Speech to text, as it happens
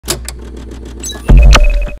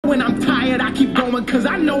I keep going cause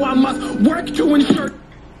I know I must work to ensure.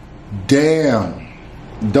 Damn,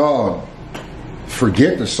 dog.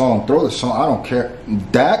 Forget the song, throw the song, I don't care.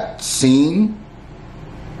 That scene,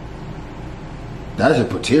 that just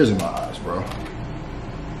put tears in my eyes, bro.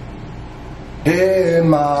 Hey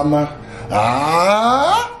mama,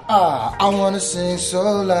 I wanna sing so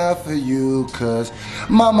loud for you, cause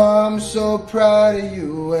mama, I'm so proud of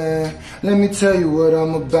you, and let me tell you what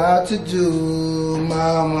I'm about to do,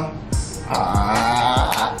 mama.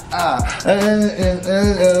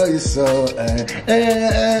 So,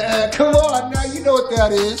 come on now, you know what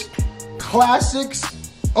that is. Classics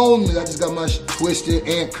only. I just got my twisted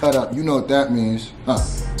and cut up. You know what that means. I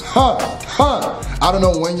don't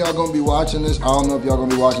know when y'all gonna be watching this. I don't know if y'all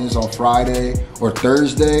gonna be watching this on Friday or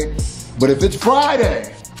Thursday. But if it's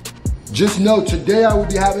Friday, just know today I will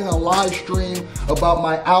be having a live stream about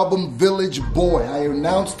my album Village Boy. I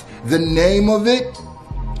announced the name of it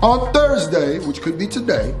on Thursday, which could be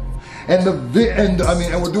today, and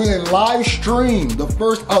we're doing a live stream, the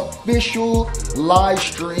first official live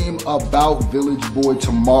stream about Village Boy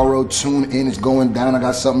tomorrow. Tune in, it's going down. I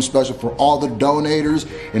got something special for all the donators,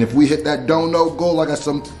 and if we hit that dono goal, I got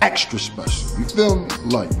something extra special. You feel me?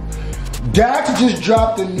 Like, Dax just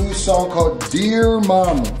dropped a new song called Dear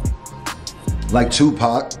Mama, like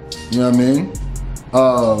Tupac. You know what I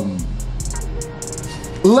mean?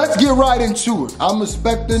 Let's get right into it. I'm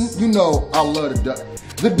expecting, you know, I love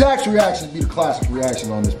the Dax reactions be the classic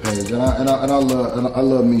reactions on this page, and I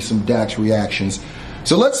love me some Dax reactions.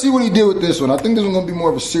 So let's see what he did with this one. I think this one's gonna be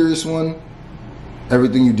more of a serious one.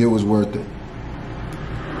 Everything you did was worth it.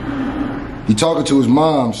 He talking to his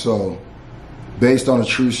mom, so based on a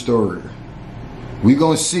true story. We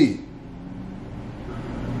gonna see.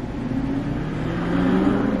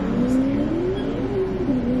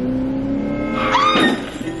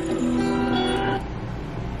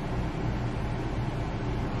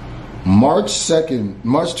 March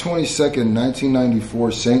 22nd,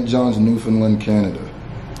 1994, St. John's, Newfoundland, Canada.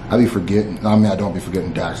 I be forgetting. I mean, I don't be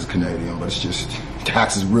forgetting Dax is Canadian, but it's just,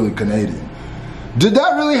 Dax is really Canadian. Did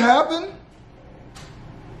that really happen?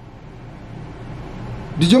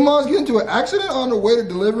 Did your mom get into an accident on the way to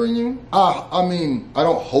delivering you? I mean, I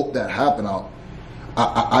don't hope that happened.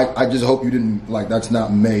 I just hope you didn't, like, that's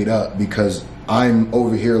not made up, because I'm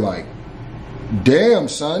over here like, damn,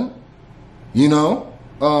 son. You know?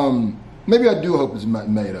 Maybe I do hope it's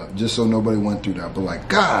made up, just so nobody went through that. But like,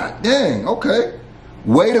 God dang, okay.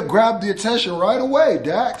 Way to grab the attention right away,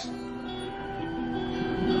 Dax. All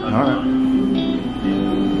right.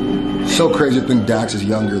 So crazy to think Dax is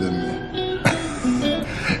younger than me.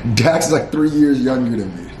 Dax is like 3 years younger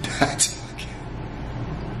than me.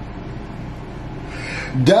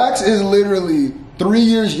 Dax is literally 3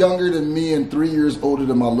 years younger than me and 3 years older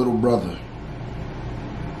than my little brother.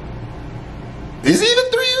 Is he even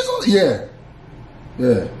 3 years old? Yeah.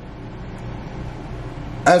 Yeah.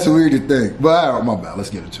 That's weird to think. But all right, my bad. Let's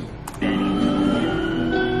get into it.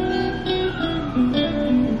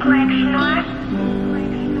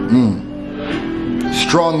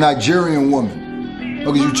 Strong Nigerian woman.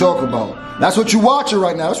 Look at you talk about. That's what you're watching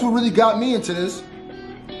right now. That's what really got me into this.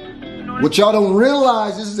 What y'all don't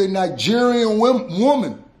realize, this is a Nigerian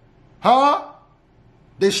woman. Huh?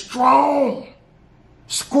 They're strong.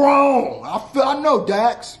 Strong. I know,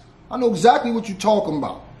 Dax. I know exactly what you're talking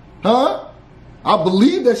about. Huh? I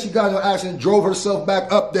believe that she got in an accident and drove herself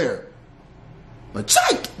back up there. But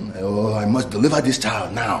check. Oh, I must deliver this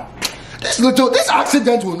child now. This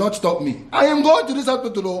accident will not stop me. I am going to this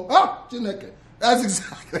hospital. Huh? That's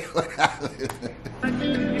exactly what happened.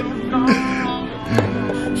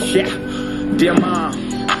 Yeah, dear mom.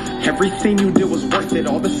 Everything you did was worth it.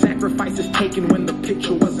 All the sacrifices taken when the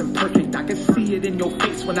picture wasn't perfect. I could see it in your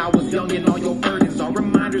face when I was young, and all your burdens are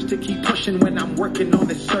reminders to keep pushing when I'm working on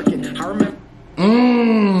this circuit. I remember.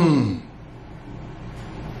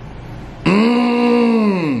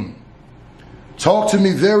 Talk to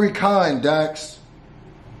me very kind, Dax.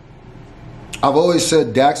 I've always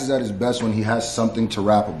said Dax is at his best when he has something to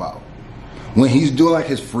rap about. When he's doing like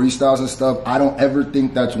his freestyles and stuff, I don't ever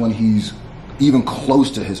think that's when he's even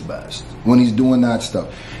close to his best. When he's doing that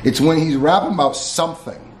stuff. It's when he's rapping about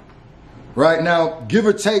something. Right now, give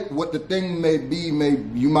or take what the thing may be,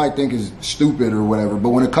 you might think is stupid or whatever, but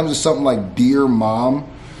when it comes to something like Dear Mom,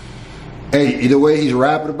 hey, the way he's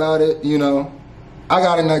rapping about it, you know, I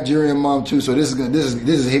got a Nigerian mom too, so this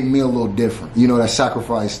is hitting me a little different. You know, that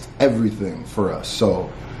sacrificed everything for us. So,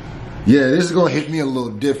 yeah, this is gonna hit me a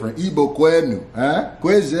little different. Ibo kwenu, huh?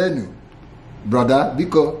 Kwezenu. brother,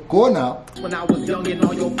 because go now. When I was young and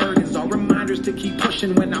all your burdens are reminders to keep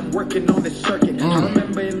pushing when I'm working on this circuit. I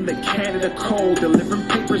remember in the Canada cold, delivering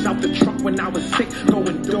papers out the trunk when I was sick,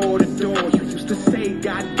 going door to door. You used to say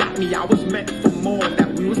God got me, I was meant for more.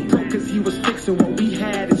 That we was broke cause he was fixing what we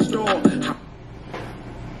had in store.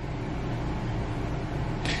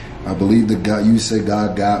 I believe that God, you say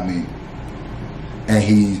God got me,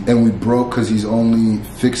 and we broke because he's only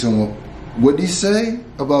fixing what did he say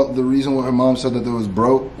about the reason why her mom said that there was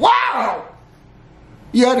broke? Wow!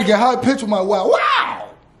 You had to get high pitch with my wow. Wow!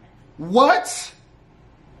 What?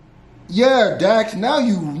 Yeah, Dax, now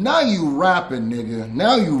you rapping, nigga.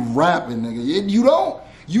 Now you rapping, nigga.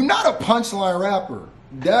 You're not a punchline rapper.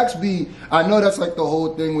 Dax I know that's like the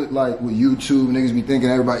whole thing with YouTube, niggas be thinking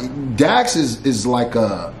everybody. Dax is like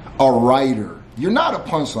a writer. You're not a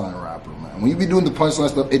punchline rapper, man. When you be doing the punchline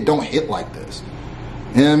stuff, it don't hit like this.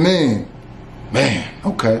 You know what I mean? Man,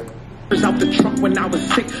 okay. Out the trunk when I was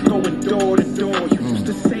sick, going door to door. You used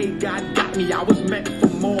to say God got me, I was meant for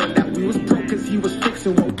more. That we was broke cause he was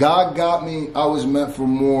fixing what God got me, I was meant for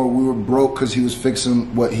more. We were broke cause he was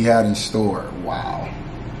fixing what he had in store. Wow.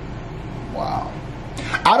 Wow.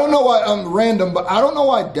 I don't know why I'm random, but I don't know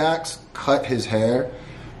why Dax cut his hair.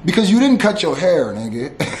 Because you didn't cut your hair,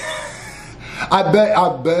 nigga. I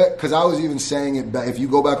bet, because I was even saying it back. If you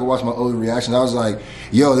go back and watch my older reactions, I was like,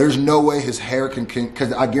 yo, there's no way his hair can,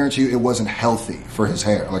 because I guarantee you it wasn't healthy for his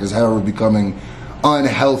hair. Like his hair was becoming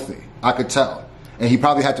unhealthy. I could tell. And he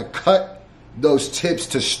probably had to cut those tips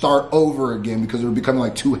to start over again because they were becoming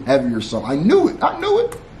like too heavy or something. I knew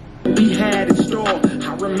it. we had in store.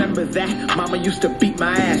 I remember that. Mama used to beat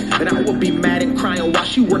my ass, and I would be mad and crying while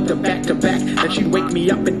she worked her back to back. Then she'd wake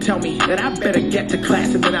me up and tell me that I better get to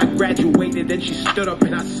class. And then I graduated, then she stood up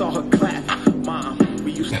and I saw her clap. Mom,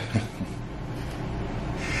 we used to...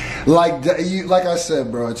 Like I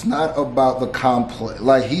said, bro, it's not about the complex.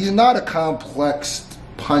 Like, he's not a complex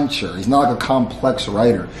puncher. He's not like a complex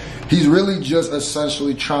writer. He's really just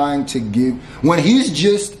essentially trying to give, when he's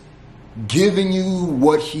just giving you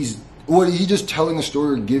what he's just telling a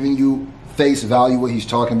story or giving you face value, what he's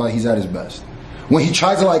talking about, he's at his best. When he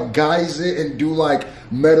tries to like guise it and do like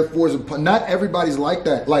metaphors, not everybody's like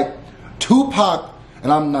that. Like Tupac,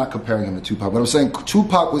 and I'm not comparing him to Tupac, but I'm saying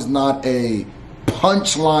Tupac was not a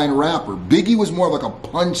punchline rapper. Biggie was more like a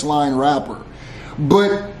punchline rapper.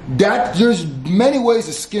 But that, there's many ways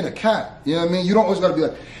to skin a cat. You know what I mean? You don't always gotta be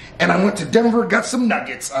like, and I went to Denver, got some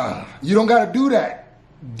nuggets. You don't gotta do that.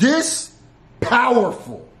 This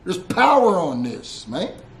powerful. There's power on this,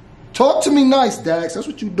 man. Talk to me nice, Dax. That's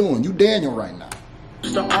what you doing. You Daniel right now.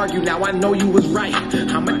 To argue, now I know you was right.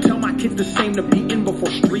 I'ma tell my kids the same, to be in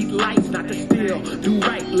before street lights, not to steal, do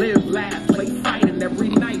right, live, laugh, play fight, and every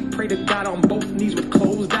night pray to God on both knees with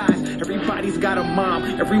closed eyes. Everybody's got a mom,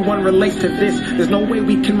 everyone relates to this. There's no way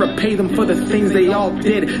we can repay them for the things they all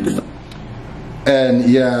did. And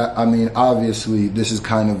yeah, I mean, obviously this is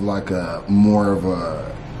kind of like a more of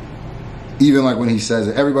a, even like when he says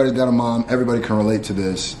it, everybody's got a mom, everybody can relate to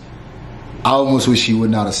this. I almost wish he would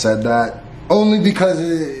not have said that. Only because,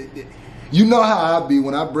 you know how I be,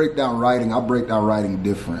 when I break down writing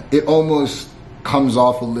different. It almost comes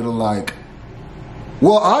off a little like,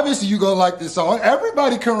 well, obviously you're going to like this song.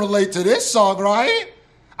 Everybody can relate to this song, right?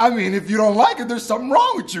 I mean, if you don't like it, there's something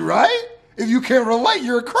wrong with you, right? If you can't relate,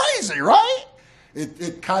 you're crazy, right?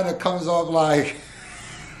 It kind of comes off like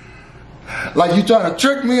you trying to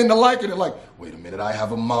trick me into liking it. Like, wait a minute, I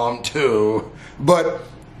have a mom too. But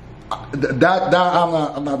that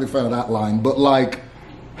I'm not a big fan of that line. But like,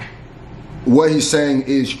 what he's saying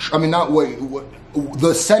is, I mean, not what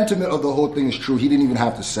the sentiment of the whole thing is true. He didn't even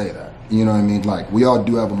have to say that. You know what I mean? Like, we all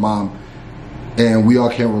do have a mom, and we all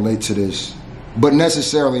can relate to this. But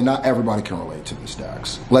necessarily, not everybody can relate to this,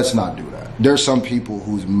 Dax. Let's not do that. There's some people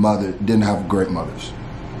whose mother didn't have great mothers.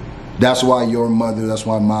 That's why your mother, that's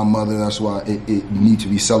why my mother, that's why it needs to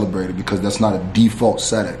be celebrated, because that's not a default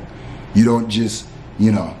setting. You don't just,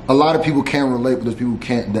 you know, a lot of people can relate, but there's people who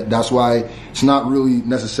can't. That's why it's not really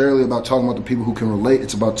necessarily about talking about the people who can relate.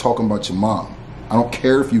 It's about talking about your mom. I don't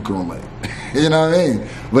care if you can relate. You know what I mean?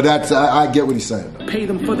 But that's, I get what he's saying. Pay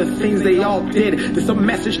them for the things they all did. There's a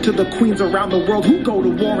message to the queens around the world who go to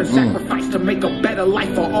war and sacrifice to make a better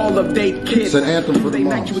life for all of their kids. It's an anthem for the moms.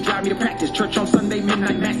 Night you would drive me to practice. Church on Sunday,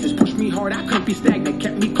 midnight masses. Pushed me hard, I couldn't be stagnant.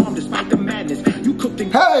 Kept me calm despite the madness. You cooked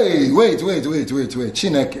and... Hey, wait.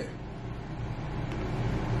 Chineke.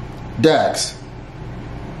 Dax.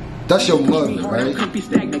 That's your mother, right? I couldn't be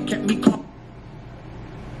stagnant. Kept me calm.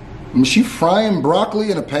 Was she frying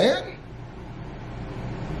broccoli in a pan?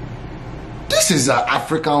 This is an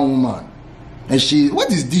African woman. and what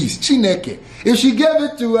is this? Chineke. If she gave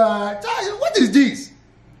it to what is this?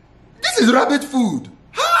 This is rabbit food.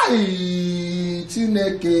 Hi,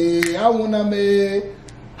 Chineke. I wanna me.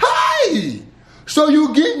 Hi. So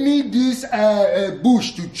you give me this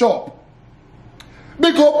bush to chop.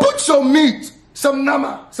 Because put some meat, some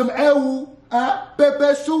nama, some ewu,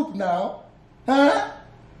 pepper soup now.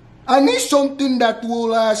 I need something that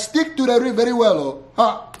will stick to the rib very well.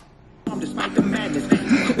 Despite the madness,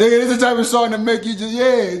 this is the type of song that make you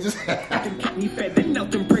just kept me fed, then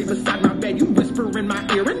knelt and prayed beside my bed. You whisper in my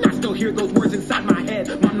ear, and I still hear those words inside my head.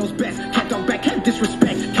 Mom knows best, can't talk back, can't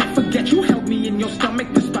disrespect, can't forget you held me in your stomach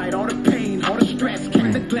despite all the pain, all the stress,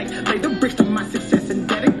 can't neglect. Laid the bricks to my success and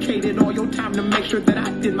dedicated all your time to make sure that I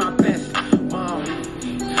did my best. Mom,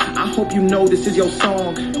 I hope you know this is your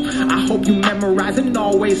song. I hope you memorize and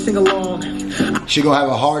always sing along. She gonna have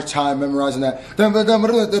a hard time memorizing that.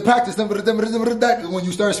 The practice when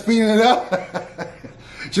you start speeding it up.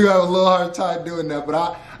 She gonna have a little hard time doing that.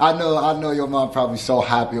 But I know your mom probably so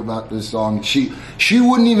happy about this song. She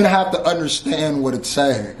wouldn't even have to understand what it's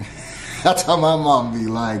saying. That's how my mom be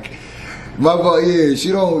like. My mom, yeah,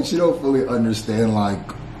 she don't fully understand like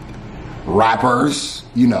rappers,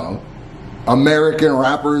 you know. American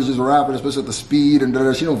rappers just rapping, especially at the speed and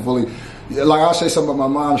she don't fully, like I'll say something about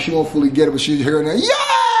my mom, she won't fully get it, but she's hearing it,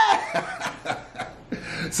 yeah!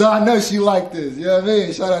 So I know she like this, you know what I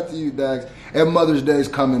mean? Shout out to you, Dax. And Mother's Day is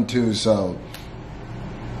coming too, so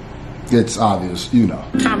it's obvious, you know.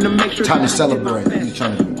 Time to make sure time to celebrate. What you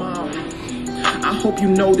trying to do? I hope you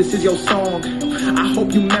know this is your song. I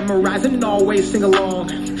hope you memorize and always sing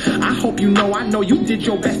along. I hope you know I know you did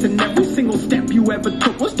your best, and every single step you ever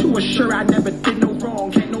took was to assure I never did no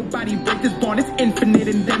wrong. Can't nobody break this bond, it's infinite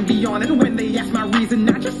and then beyond. And when they ask my reason,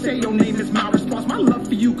 I just say your name is my response. My love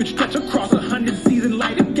for you could stretch across 100 season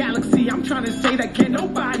lighted galaxy. I'm trying to say that can't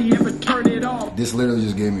nobody ever turn it off. This literally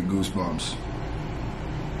just gave me goosebumps.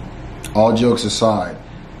 All jokes aside,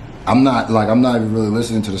 I'm not even really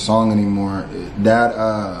listening to the song anymore.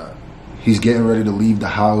 That he's getting ready to leave the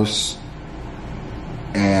house,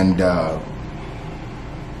 and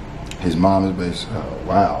his mom is basically,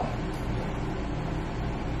 wow.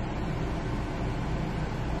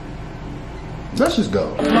 Let's just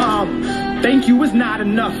go. Mom, thank you is not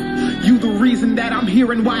enough. You the reason that I'm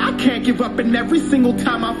here and why I can't give up. And every single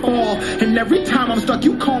time I fall, and every time I'm stuck,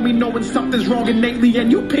 you call me knowing something's wrong innately, and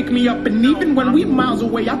you pick me up. And even when we miles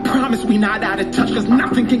away, I promise we not out of touch, cause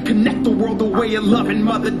nothing can connect the world the way a loving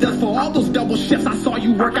mother does. For all those double shifts I saw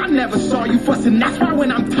you work, I never saw you fuss. And that's why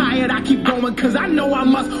when I'm tired, I keep going, cause I know I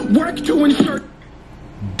must work to ensure.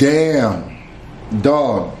 Damn,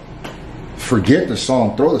 dog. Forget the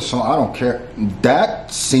song, throw the song, I don't care.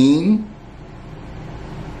 That scene,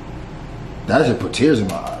 that should put tears in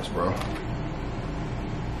my eyes, bro.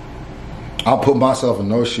 I'll put myself in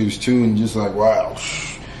those shoes too and just like, wow.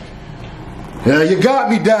 Yeah, you got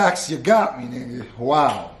me, Dax, you got me, nigga.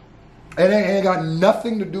 Wow. And it ain't got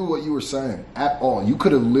nothing to do with what you were saying at all. You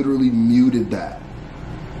could have literally muted that.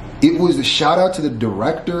 It was a shout out to the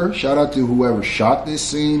director, shout out to whoever shot this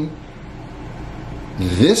scene.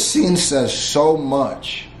 This scene says so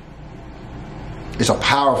much. It's a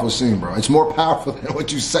powerful scene, bro. It's more powerful than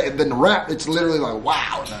what you say than the rap. It's literally like,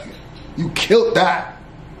 wow, you killed that.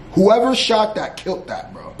 Whoever shot that killed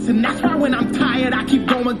that, bro. And that's why when I'm tired, I keep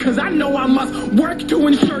going, cause I know I must work to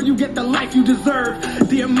ensure you get the life you deserve.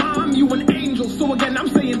 Dear mom, you an angel. So again, I'm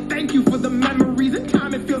saying thank you for the memories. In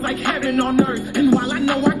time, it feels like heaven on earth. And while I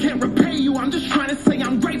know I can't repay you, I'm just trying to say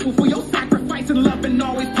I'm grateful for your sacrifice and love and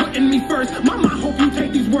always putting me first. Mama, I hope you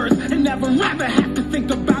take these words and never ever have to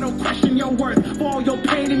think about or question your worth. For all your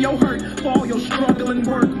pain and your hurt, for all your struggle and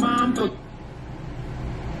work, mom, for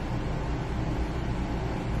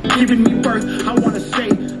giving me birth. I want to say,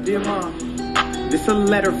 dear mom, this a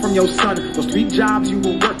letter from your son. Those 3 jobs you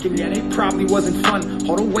were working, yeah, they probably wasn't fun.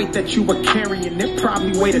 All the weight that you were carrying, it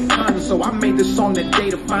probably weighed a ton. So I made this song that day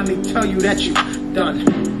to finally tell you that you done.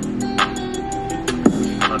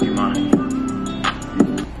 Love you, mom.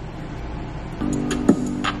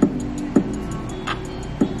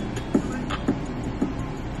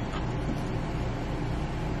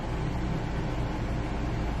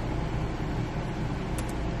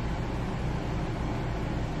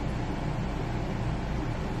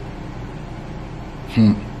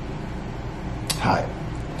 Hi.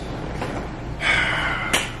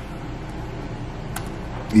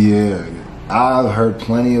 Yeah, I've heard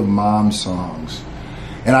plenty of mom songs,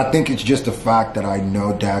 and I think it's just the fact that I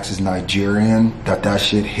know Dax is Nigerian that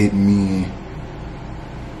shit hit me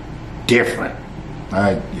different.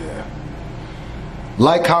 Yeah.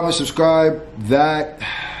 Like, comment, subscribe. That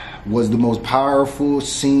was the most powerful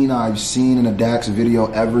scene I've seen in a Dax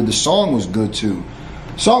video ever. The song was good too.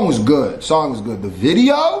 Song was good. Song was good. The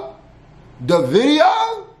video?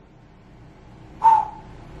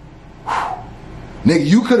 Nigga,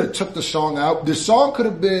 you could have took the song out. The song could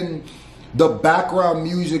have been the background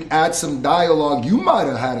music, add some dialogue. You might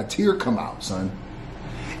have had a tear come out, son.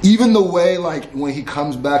 Even the way, like, when he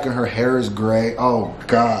comes back and her hair is gray. Oh,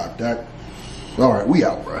 God. All right, we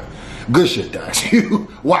out, bro. Good shit, Dax.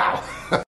 Wow.